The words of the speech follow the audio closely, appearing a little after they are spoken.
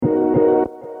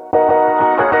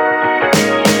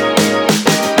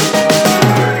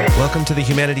to the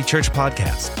Humanity Church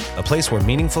podcast, a place where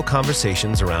meaningful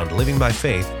conversations around living by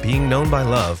faith, being known by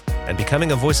love, and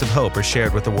becoming a voice of hope are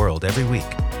shared with the world every week.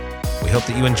 We hope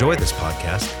that you enjoy this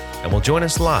podcast and will join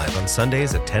us live on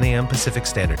Sundays at 10 a.m. Pacific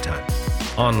Standard Time,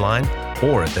 online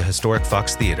or at the historic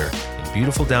Fox Theater in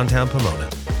beautiful downtown Pomona.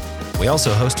 We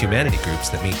also host humanity groups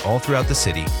that meet all throughout the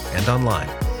city and online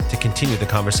to continue the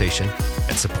conversation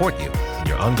and support you in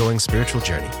your ongoing spiritual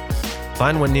journey.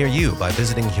 Find one near you by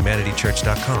visiting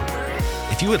humanitychurch.com.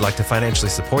 If you would like to financially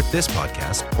support this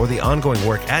podcast or the ongoing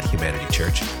work at Humanity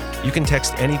Church, you can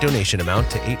text any donation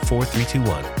amount to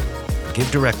 84321 or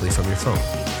give directly from your phone.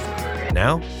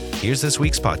 Now, here's this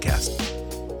week's podcast.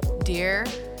 Dear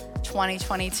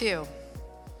 2022,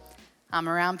 I'm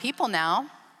around people now,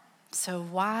 so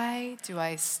why do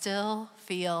I still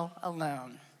feel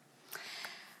alone?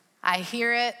 I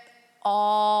hear it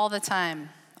all the time.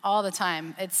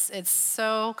 It's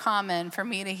so common for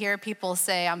me to hear people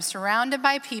say, I'm surrounded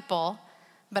by people,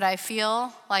 but I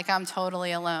feel like I'm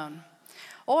totally alone.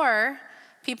 Or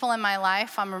people in my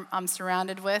life I'm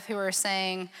surrounded with who are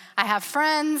saying, I have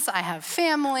friends, I have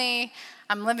family,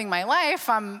 I'm living my life,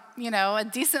 I'm, a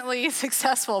decently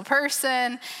successful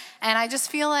person, and I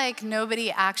just feel like nobody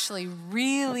actually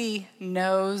really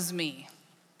knows me.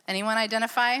 Anyone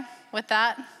identify with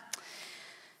that?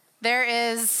 There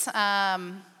is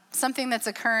something that's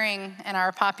occurring in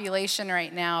our population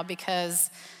right now because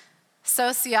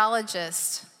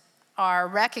sociologists are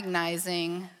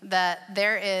recognizing that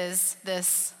there is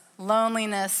this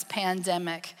loneliness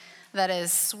pandemic that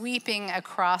is sweeping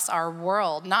across our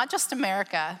world, not just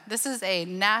America. This is a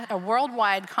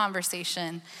worldwide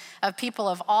conversation of people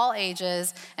of all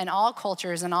ages and all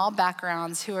cultures and all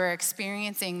backgrounds who are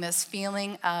experiencing this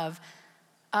feeling of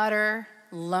utter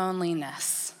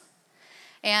loneliness.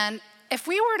 And if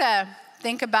we were to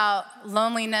think about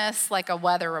loneliness like a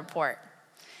weather report,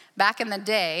 back in the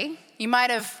day, you might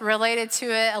have related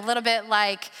to it a little bit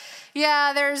like,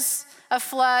 yeah, there's a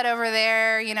flood over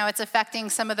there, it's affecting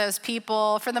some of those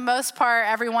people. For the most part,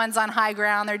 everyone's on high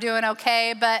ground, they're doing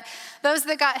okay, but those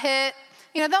that got hit,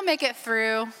 they'll make it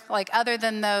through, other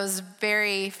than those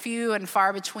very few and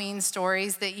far between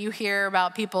stories that you hear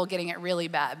about people getting it really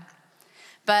bad.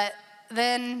 But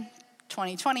then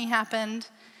 2020 happened,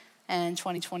 and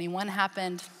 2021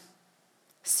 happened,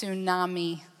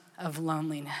 tsunami of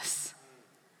loneliness.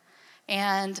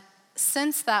 And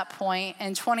since that point,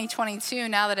 in 2022,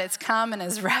 now that it's come and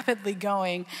is rapidly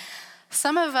going,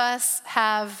 some of us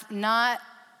have not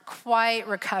quite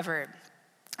recovered.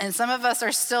 And some of us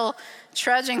are still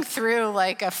trudging through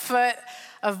like a foot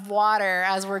of water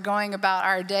as we're going about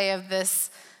our day of this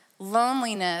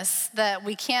loneliness that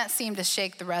we can't seem to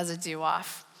shake the residue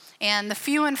off. And the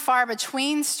few and far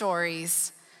between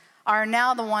stories are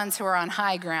now the ones who are on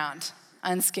high ground,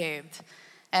 unscathed.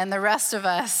 And the rest of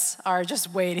us are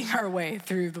just wading our way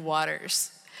through the waters.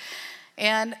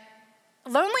 And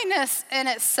loneliness in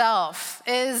itself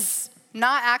is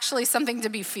not actually something to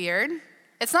be feared.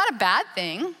 It's not a bad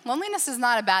thing. Loneliness is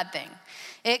not a bad thing.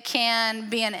 It can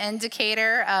be an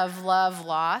indicator of love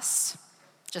lost,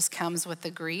 just comes with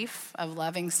the grief of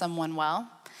loving someone well.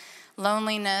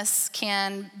 Loneliness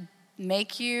can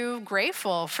make you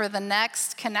grateful for the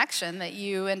next connection that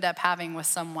you end up having with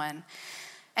someone.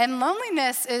 And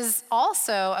loneliness is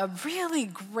also a really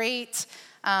great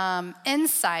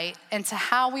insight into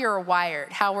how we are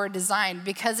wired, how we're designed,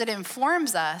 because it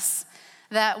informs us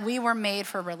that we were made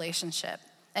for relationship.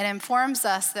 It informs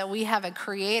us that we have a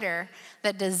creator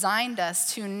that designed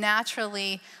us to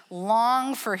naturally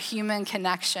long for human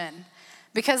connection,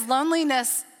 because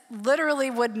loneliness literally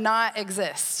would not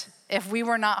exist if we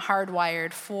were not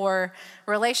hardwired for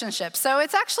relationships. So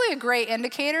it's actually a great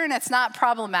indicator, and it's not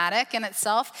problematic in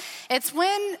itself. It's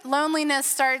when loneliness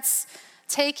starts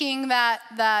taking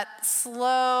that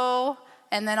slow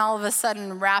and then all of a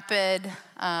sudden rapid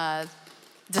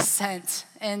descent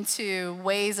into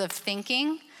ways of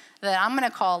thinking that I'm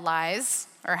gonna call lies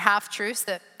or half-truths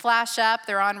that flash up.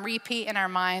 They're on repeat in our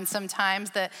minds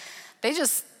sometimes, that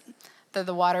they're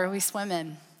the water we swim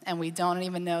in, and we don't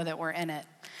even know that we're in it.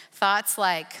 Thoughts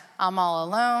like, I'm all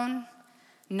alone,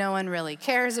 no one really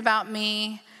cares about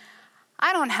me,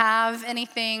 I don't have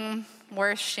anything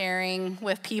worth sharing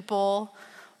with people,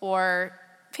 or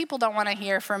people don't want to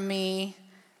hear from me.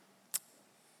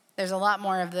 There's a lot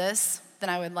more of this than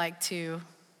I would like to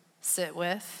sit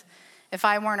with. If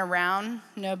I weren't around,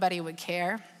 nobody would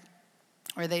care,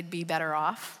 or they'd be better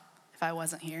off if I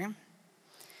wasn't here.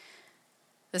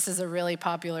 This is a really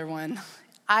popular one.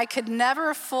 I could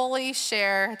never fully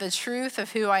share the truth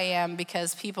of who I am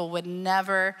because people would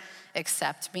never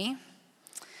accept me.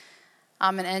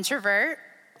 I'm an introvert,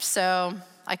 so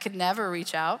I could never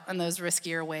reach out in those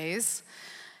riskier ways.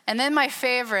 And then my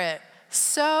favorite,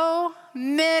 so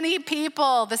many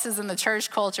people, this is in the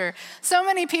church culture, so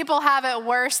many people have it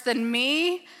worse than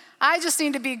me. I just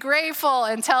need to be grateful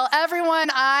and tell everyone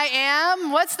I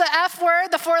am. What's the F word,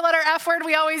 the 4-letter F word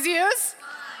we always use?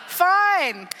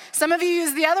 Fine. Some of you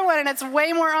use the other one and it's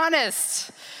way more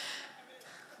honest.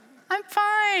 I'm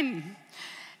fine.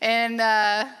 In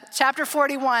chapter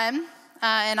 41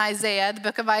 in Isaiah, the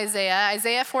book of Isaiah,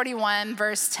 Isaiah 41,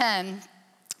 verse 10,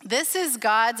 this is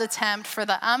God's attempt for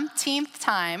the umpteenth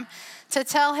time to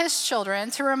tell his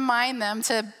children, to remind them,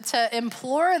 to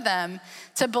implore them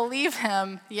to believe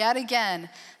him yet again,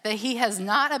 that he has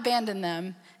not abandoned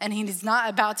them and he's not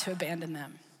about to abandon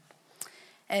them.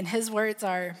 And his words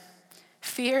are,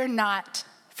 fear not,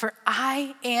 for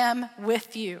I am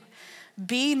with you.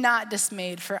 Be not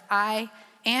dismayed, for I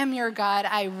am your God.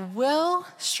 I will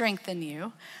strengthen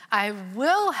you. I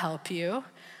will help you.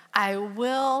 I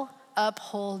will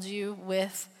uphold you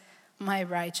with my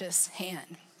righteous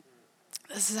hand.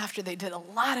 This is after they did a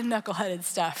lot of knuckleheaded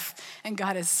stuff, and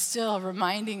God is still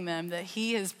reminding them that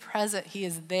he is present, he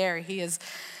is there, he is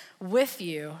with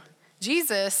you.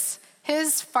 Jesus,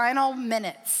 his final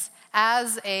minutes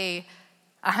as a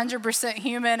 100%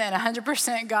 human and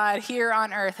 100% God here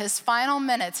on earth, his final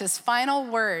minutes, his final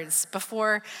words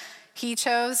before he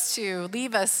chose to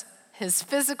leave us his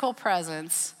physical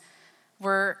presence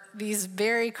were these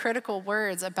very critical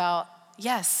words about,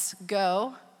 yes,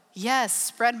 go. Yes,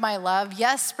 spread my love.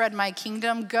 Yes, spread my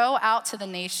kingdom. Go out to the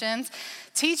nations,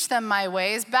 teach them my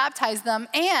ways, baptize them,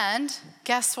 and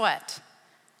guess what?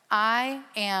 I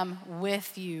am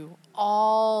with you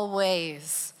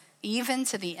always, even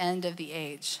to the end of the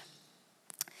age.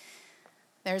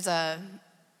 There's a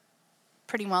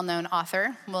pretty well-known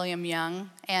author, William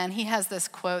Young, and he has this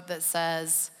quote that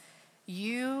says,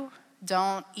 you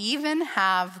don't even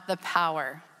have the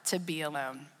power to be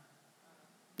alone.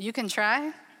 You can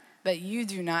try, but you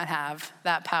do not have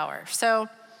that power. So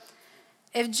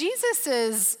if Jesus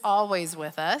is always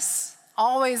with us,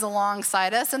 always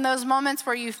alongside us, in those moments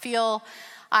where you feel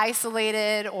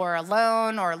isolated or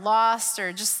alone or lost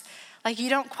or just like you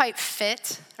don't quite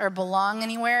fit or belong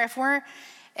anywhere,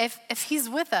 if he's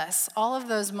with us all of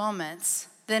those moments,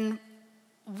 then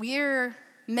we're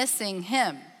missing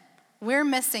him. We're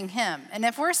missing him. And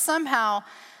if we're somehow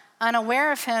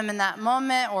unaware of him in that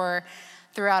moment or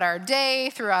throughout our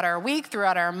day, throughout our week,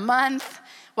 throughout our month,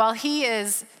 while he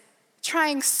is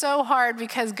trying so hard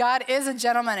because God is a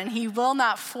gentleman and he will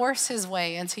not force his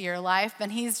way into your life,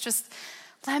 and he's just,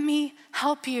 let me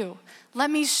help you.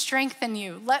 Let me strengthen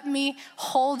you. Let me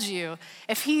hold you.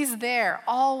 If he's there,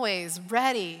 always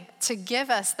ready to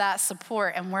give us that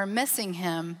support and we're missing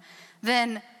him,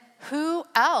 then who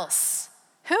else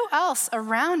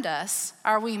around us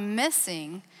are we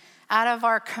missing out of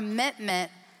our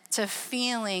commitment to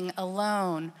feeling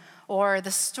alone, or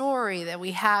the story that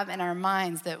we have in our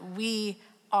minds that we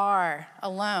are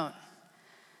alone?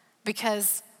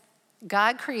 Because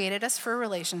God created us for a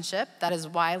relationship. That is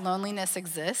why loneliness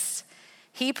exists.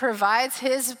 He provides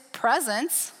his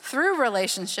presence through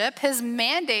relationship. His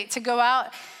mandate to go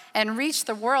out and reach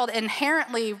the world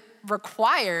inherently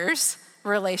requires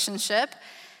relationship.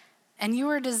 And you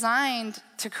were designed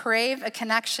to crave a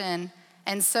connection,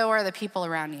 and so are the people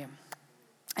around you.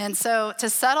 And so to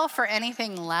settle for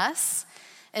anything less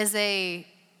is a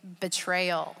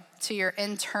betrayal to your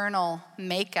internal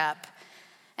makeup,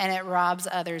 and it robs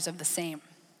others of the same.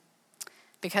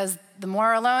 Because the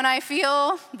more alone I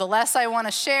feel, the less I want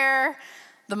to share,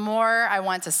 the more I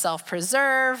want to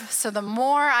self-preserve. So the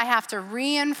more I have to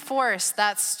reinforce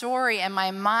that story in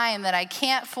my mind that I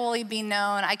can't fully be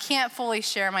known, I can't fully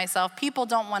share myself. People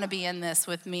don't want to be in this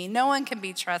with me. No one can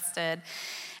be trusted.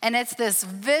 And it's this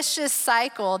vicious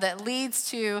cycle that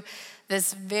leads to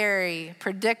this very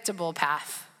predictable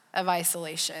path of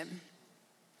isolation.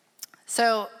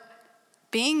 So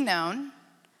being known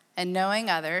and knowing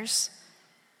others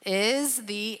is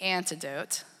the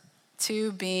antidote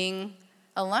to being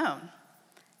alone.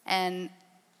 And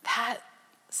that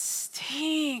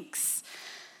stinks,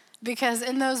 because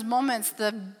in those moments,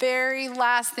 the very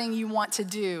last thing you want to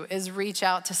do is reach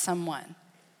out to someone.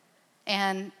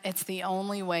 And it's the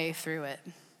only way through it.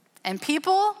 And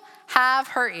people have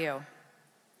hurt you.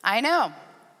 I know.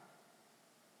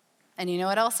 And you know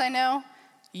what else I know?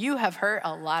 You have hurt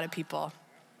a lot of people,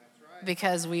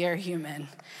 because we are human.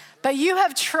 But you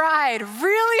have tried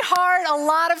really hard a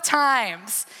lot of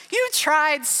times. You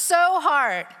tried so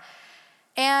hard,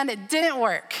 and it didn't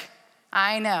work.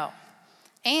 I know.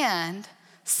 And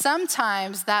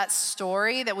sometimes that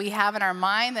story that we have in our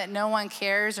mind that no one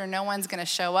cares or no one's gonna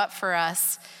show up for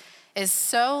us is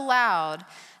so loud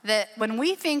that when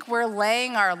we think we're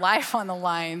laying our life on the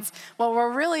lines, what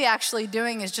we're really actually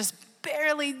doing is just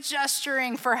barely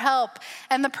gesturing for help.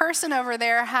 And the person over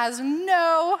there has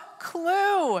no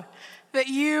clue that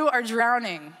you are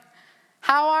drowning.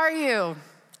 How are you?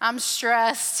 I'm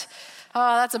stressed.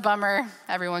 Oh, that's a bummer.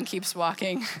 Everyone keeps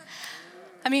walking.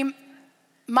 I mean,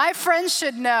 my friends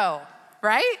should know,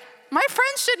 right? My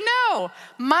friends should know.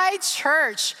 My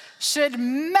church should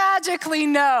magically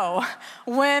know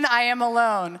when I am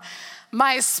alone.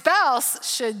 My spouse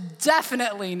should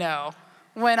definitely know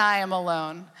when I am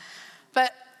alone.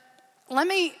 But let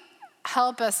me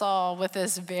help us all with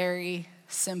this very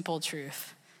simple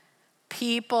truth.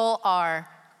 People are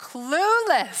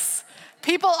clueless.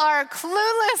 People are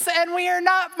clueless, and we are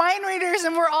not mind readers,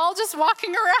 and we're all just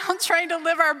walking around trying to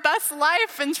live our best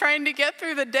life and trying to get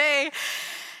through the day.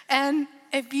 And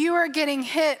if you are getting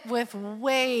hit with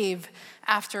wave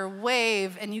after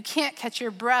wave, and you can't catch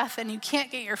your breath, and you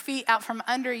can't get your feet out from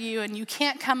under you, and you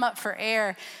can't come up for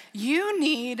air, you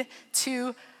need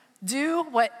to do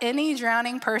what any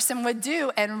drowning person would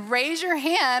do and raise your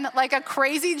hand like a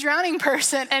crazy drowning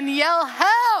person and yell,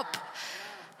 help,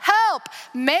 help.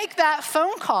 Make that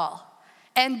phone call.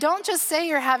 And don't just say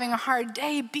you're having a hard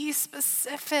day, be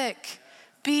specific.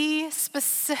 Be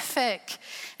specific.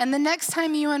 And the next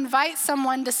time you invite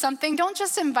someone to something, don't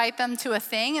just invite them to a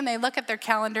thing and they look at their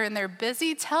calendar and they're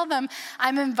busy. Tell them,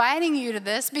 I'm inviting you to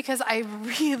this because I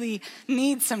really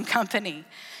need some company.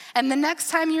 And the next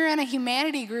time you're in a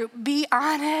humanity group, be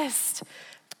honest.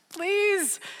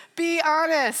 Please be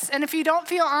honest. And if you don't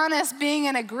feel honest being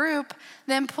in a group,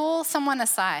 then pull someone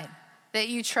aside that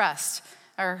you trust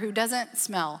or who doesn't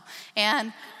smell,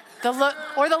 and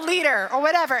the leader or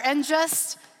whatever, and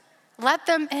just let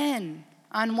them in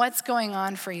on what's going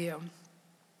on for you.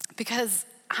 Because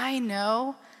I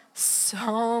know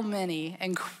so many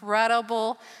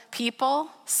incredible people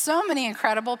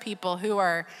who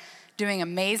are doing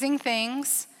amazing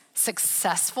things,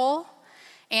 successful,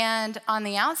 and on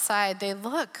the outside, they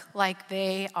look like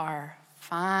they are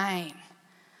fine.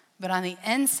 But on the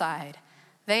inside,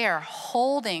 they are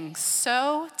holding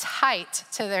so tight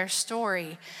to their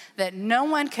story that no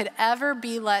one could ever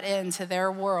be let into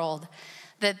their world,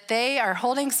 that they are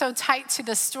holding so tight to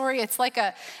the story. It's like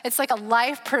a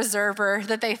life preserver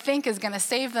that they think is gonna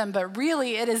save them, but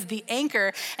really it is the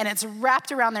anchor, and it's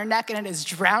wrapped around their neck and it is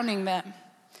drowning them.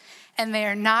 And they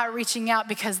are not reaching out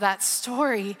because that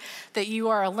story that you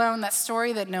are alone, that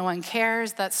story that no one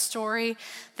cares, that story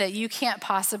that you can't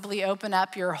possibly open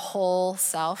up your whole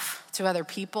self to other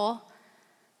people.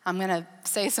 I'm gonna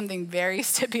say something very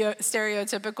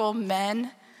stereotypical.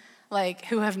 Men,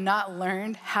 who have not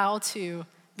learned how to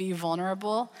be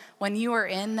vulnerable. When you are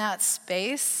in that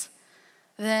space,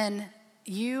 then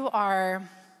you are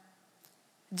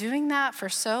doing that for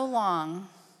so long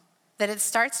that it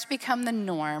starts to become the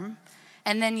norm,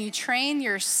 and then you train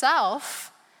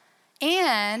yourself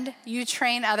and you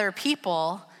train other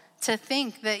people to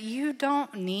think that you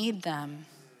don't need them.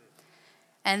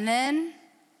 And then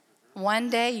one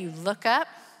day you look up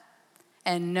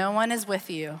and no one is with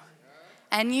you.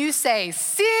 And you say,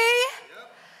 see,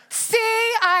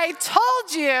 I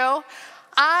told you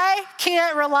I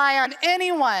can't rely on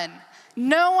anyone.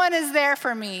 No one is there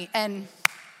for me. And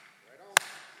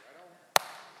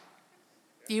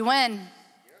you win.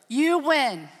 You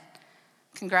win.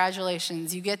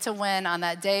 Congratulations. You get to win on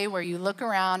that day where you look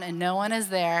around and no one is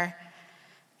there,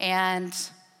 and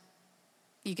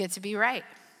you get to be right.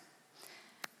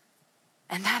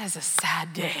 And that is a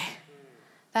sad day.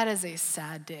 That is a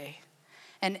sad day.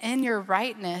 And in your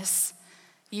rightness,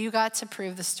 you got to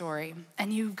prove the story,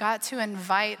 and you got to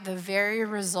invite the very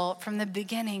result from the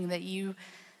beginning that you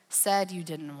said you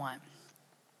didn't want.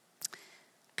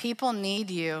 People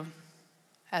need you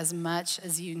as much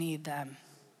as you need them.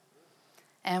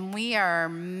 And we are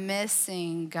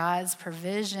missing God's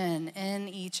provision in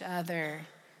each other.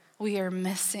 We are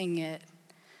missing it.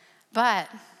 But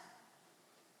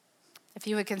if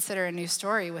you would consider a new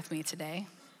story with me today,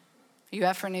 are you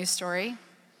up for a new story?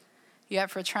 You up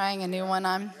for trying a new one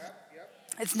on? Yep.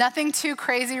 It's nothing too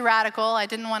crazy radical. I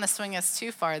didn't want to swing us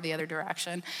too far the other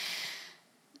direction.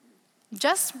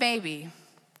 Just maybe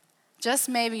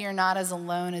you're not as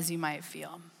alone as you might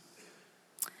feel.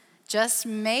 Just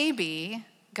maybe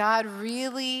God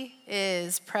really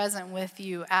is present with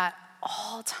you at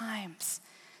all times,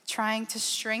 trying to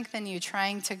strengthen you,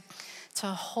 trying to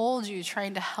hold you,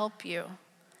 trying to help you.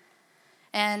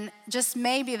 And just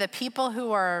maybe the people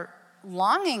who are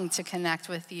longing to connect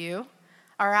with you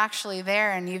are actually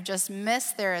there and you've just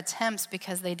missed their attempts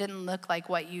because they didn't look like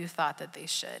what you thought that they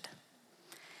should.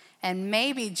 And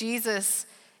maybe Jesus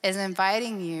is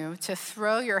inviting you to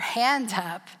throw your hand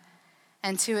up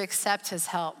and to accept his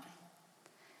help.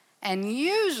 And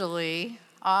usually,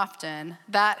 often,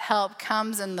 that help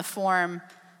comes in the form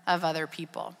of other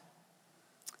people.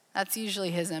 That's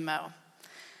usually his MO.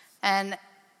 And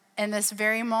in this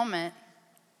very moment,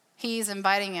 he's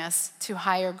inviting us to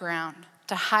higher ground,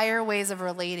 to higher ways of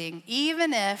relating,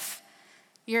 even if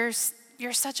you're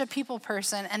such a people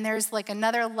person and there's like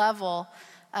another level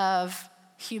of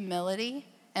humility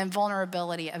and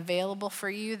vulnerability available for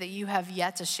you that you have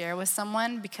yet to share with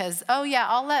someone because, oh yeah,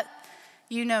 I'll let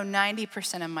you know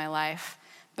 90% of my life,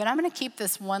 but I'm gonna keep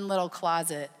this one little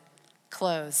closet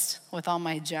closed with all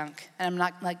my junk, and I'm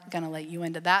not gonna let you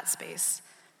into that space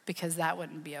because that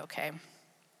wouldn't be okay.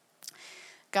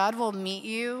 God will meet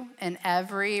you in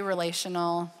every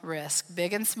relational risk,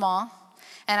 big and small.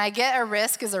 And I get a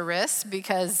risk is a risk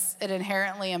because it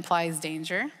inherently implies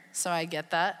danger, so I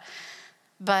get that.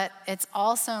 But it's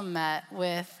also met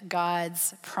with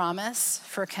God's promise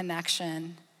for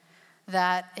connection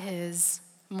that is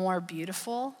more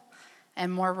beautiful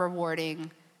and more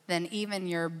rewarding than even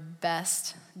your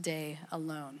best day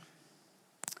alone.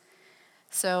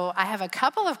 So I have a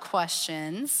couple of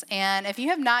questions, and if you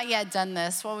have not yet done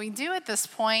this, what we do at this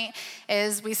point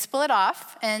is we split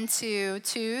off into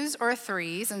twos or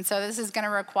threes, and so this is going to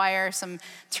require some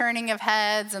turning of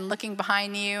heads and looking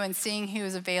behind you and seeing who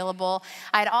is available.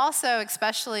 I'd also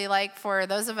especially like for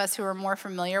those of us who are more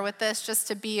familiar with this, just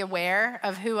to be aware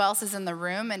of who else is in the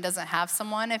room and doesn't have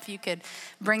someone. If you could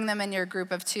bring them in your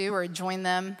group of two or join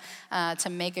them to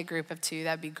make a group of two,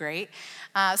 that'd be great.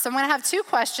 So I'm going to have two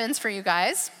questions for you guys.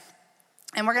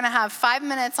 And we're going to have 5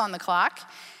 minutes on the clock.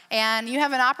 And you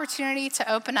have an opportunity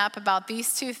to open up about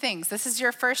these two things. This is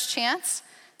your first chance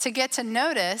to get to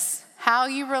notice how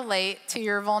you relate to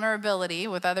your vulnerability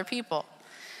with other people.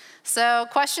 So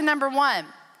question number 1,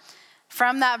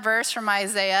 from that verse from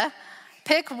Isaiah,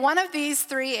 pick one of these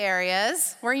 3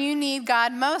 areas where you need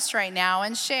God most right now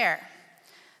and share.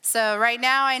 So right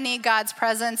now I need God's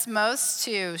presence most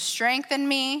to strengthen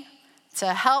me,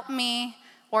 to help me,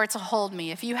 or to hold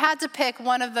me. If you had to pick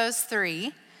one of those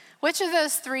 3, which of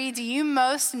those 3 do you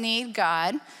most need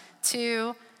God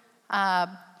to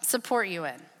support you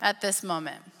in at this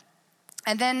moment?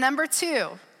 And then number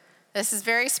 2, this is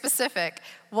very specific.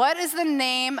 What is the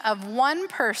name of one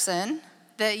person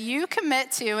that you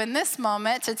commit to in this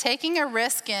moment to taking a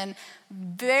risk in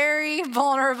very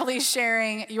vulnerably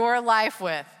sharing your life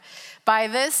with by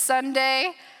this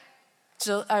Saturday,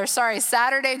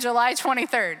 July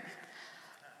 23rd?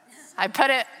 I put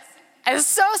it as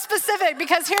so specific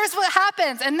because here's what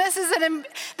happens, and this is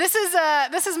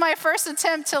my first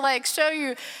attempt to show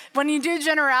you when you do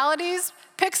generalities,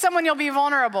 pick someone you'll be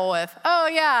vulnerable with. Oh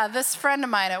yeah, this friend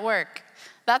of mine at work.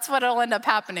 That's what will end up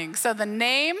happening. So the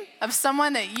name of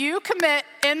someone that you commit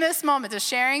in this moment to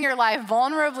sharing your life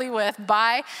vulnerably with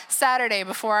by Saturday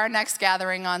before our next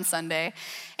gathering on Sunday.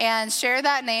 And share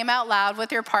that name out loud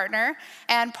with your partner.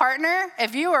 And partner,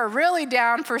 if you are really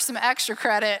down for some extra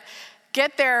credit,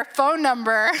 get their phone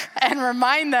number and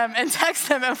remind them and text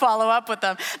them and follow up with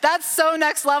them. That's so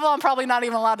next level. I'm probably not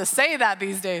even allowed to say that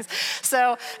these days.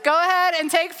 So go ahead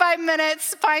and take 5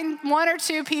 minutes, find 1 or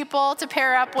 2 people to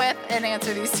pair up with and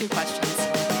answer these 2 questions.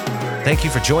 Thank you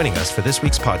for joining us for this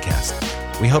week's podcast.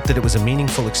 We hope that it was a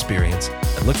meaningful experience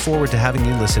and look forward to having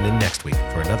you listen in next week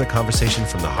for another conversation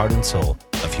from the heart and soul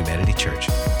of Humanity Church.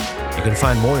 You can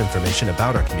find more information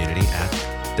about our community at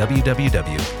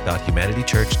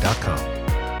www.humanitychurch.com.